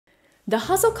The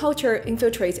hustle culture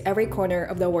infiltrates every corner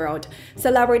of the world.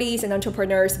 Celebrities and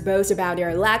entrepreneurs boast about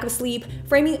their lack of sleep,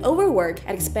 framing overwork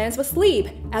at expense of sleep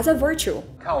as a virtue.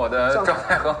 看我的状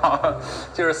态很好，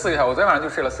就是4个小时，我昨天晚上就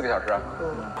睡了4个小时。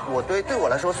对我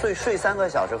来说，睡3个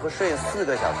小时和睡4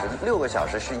个小时、6个小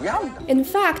时是一样的。In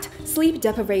fact, sleep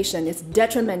deprivation is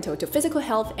detrimental to physical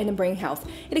health and brain health.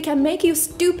 It can make you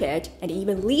stupid and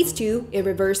even leads to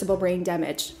irreversible brain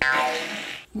damage.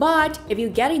 But if you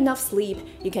get enough sleep,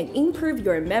 you can improve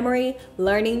your memory,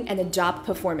 learning, and job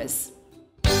performance.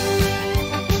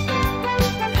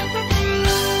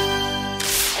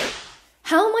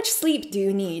 How much sleep do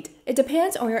you need? It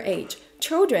depends on your age.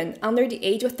 Children under the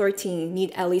age of 13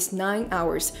 need at least 9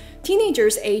 hours.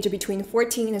 Teenagers aged between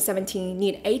 14 and 17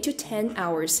 need 8 to 10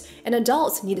 hours, and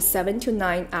adults need 7 to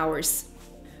 9 hours.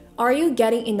 Are you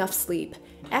getting enough sleep?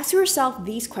 Ask yourself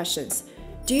these questions.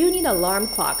 Do you need an alarm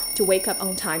clock to wake up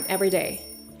on time every day?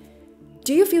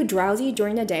 Do you feel drowsy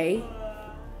during the day?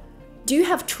 Do you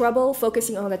have trouble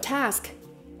focusing on a task?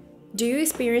 Do you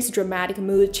experience dramatic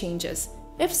mood changes?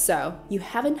 If so, you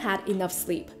haven't had enough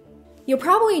sleep. You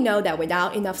probably know that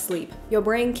without enough sleep, your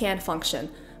brain can't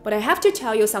function. But I have to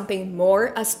tell you something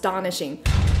more astonishing.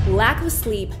 Lack of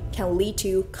sleep can lead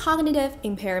to cognitive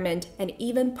impairment and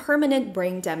even permanent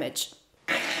brain damage.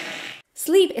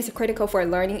 Sleep is critical for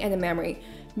learning and memory.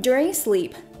 During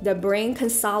sleep, the brain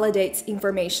consolidates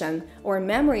information or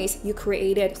memories you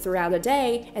created throughout the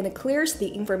day and clears the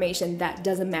information that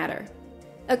doesn't matter.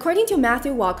 According to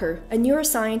Matthew Walker, a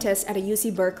neuroscientist at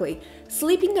UC Berkeley,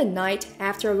 sleeping the night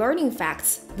after learning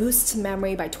facts boosts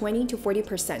memory by 20 to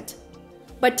 40%.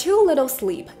 But too little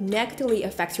sleep negatively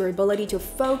affects your ability to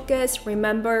focus,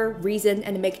 remember, reason,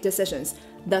 and make decisions,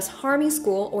 thus harming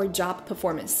school or job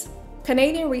performance.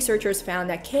 Canadian researchers found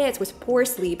that kids with poor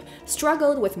sleep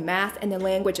struggled with math and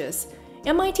languages.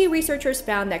 MIT researchers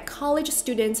found that college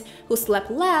students who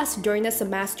slept less during the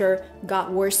semester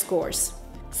got worse scores.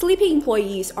 Sleepy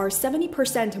employees are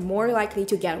 70% more likely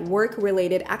to get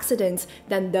work-related accidents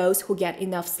than those who get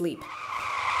enough sleep.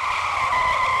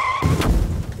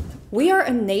 We are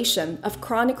a nation of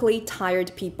chronically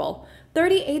tired people.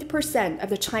 38% of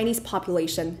the Chinese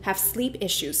population have sleep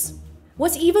issues.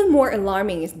 What's even more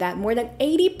alarming is that more than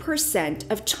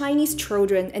 80% of Chinese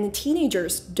children and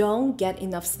teenagers don't get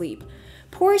enough sleep.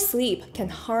 Poor sleep can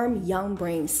harm young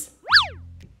brains.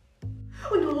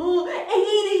 Oh no, 8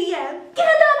 a.m. Get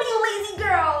up, you lazy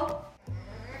girl!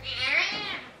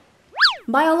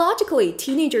 Biologically,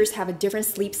 teenagers have a different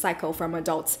sleep cycle from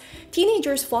adults.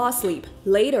 Teenagers fall asleep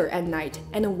later at night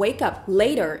and wake up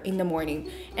later in the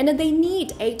morning, and they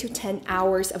need 8 to 10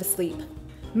 hours of sleep.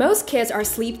 Most kids are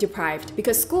sleep deprived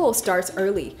because school starts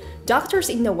early. Doctors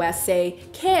in the West say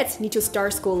kids need to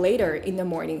start school later in the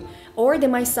morning, or they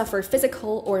might suffer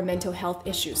physical or mental health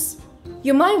issues.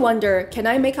 You might wonder, can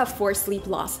I make up for sleep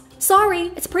loss?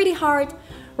 Sorry, it's pretty hard.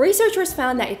 Researchers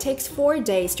found that it takes 4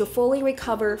 days to fully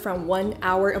recover from 1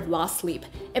 hour of lost sleep.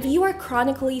 If you are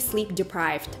chronically sleep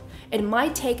deprived, it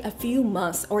might take a few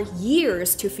months or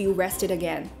years to feel rested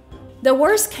again. The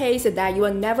worst case is that you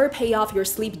will never pay off your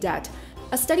sleep debt.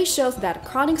 A study shows that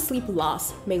chronic sleep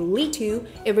loss may lead to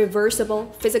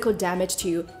irreversible physical damage to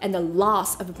you and the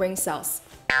loss of brain cells.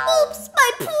 Oops,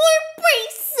 my poor brain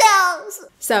cells!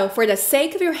 So, for the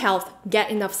sake of your health,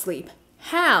 get enough sleep.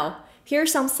 How? Here are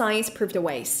some science-proved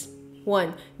ways.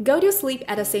 1. Go to sleep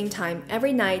at the same time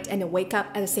every night and wake up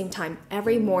at the same time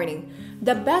every morning.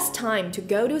 The best time to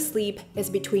go to sleep is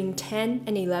between 10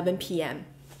 and 11 p.m.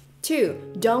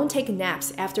 2. Don't take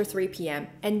naps after 3 p.m.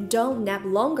 and don't nap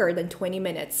longer than 20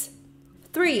 minutes.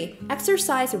 3.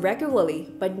 Exercise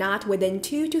regularly, but not within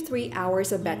 2 to 3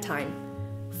 hours of bedtime.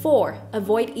 4.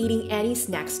 Avoid eating any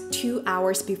snacks 2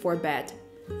 hours before bed.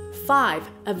 5.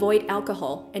 Avoid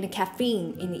alcohol and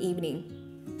caffeine in the evening.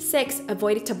 6.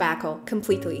 Avoid tobacco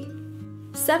completely.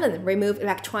 7. Remove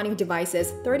electronic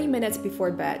devices 30 minutes before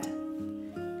bed.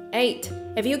 8.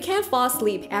 If you can't fall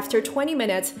asleep after 20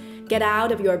 minutes, get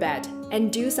out of your bed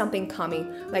and do something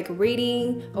calming, like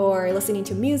reading or listening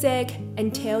to music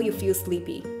until you feel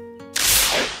sleepy.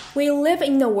 We live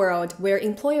in a world where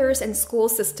employers and school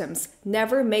systems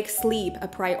never make sleep a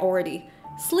priority.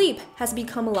 Sleep has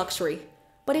become a luxury,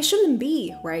 but it shouldn't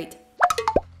be, right?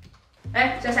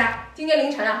 哎，夏夏，今天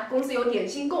凌晨啊，公司有点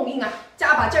心供应啊，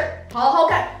加把劲儿，好好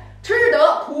干，吃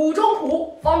得苦中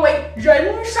苦，方为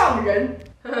人上人。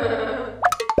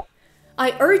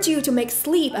I urge you to make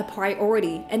sleep a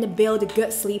priority and build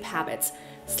good sleep habits.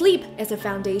 Sleep is the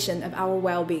foundation of our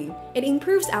well-being. It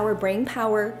improves our brain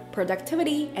power,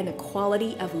 productivity, and the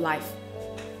quality of life.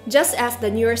 Just as the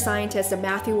neuroscientist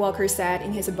Matthew Walker said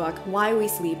in his book, Why We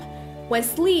Sleep, when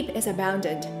sleep is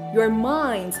abundant, your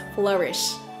minds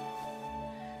flourish.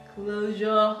 Close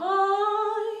your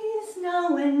eyes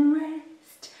now and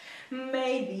rest.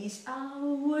 May these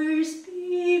hours be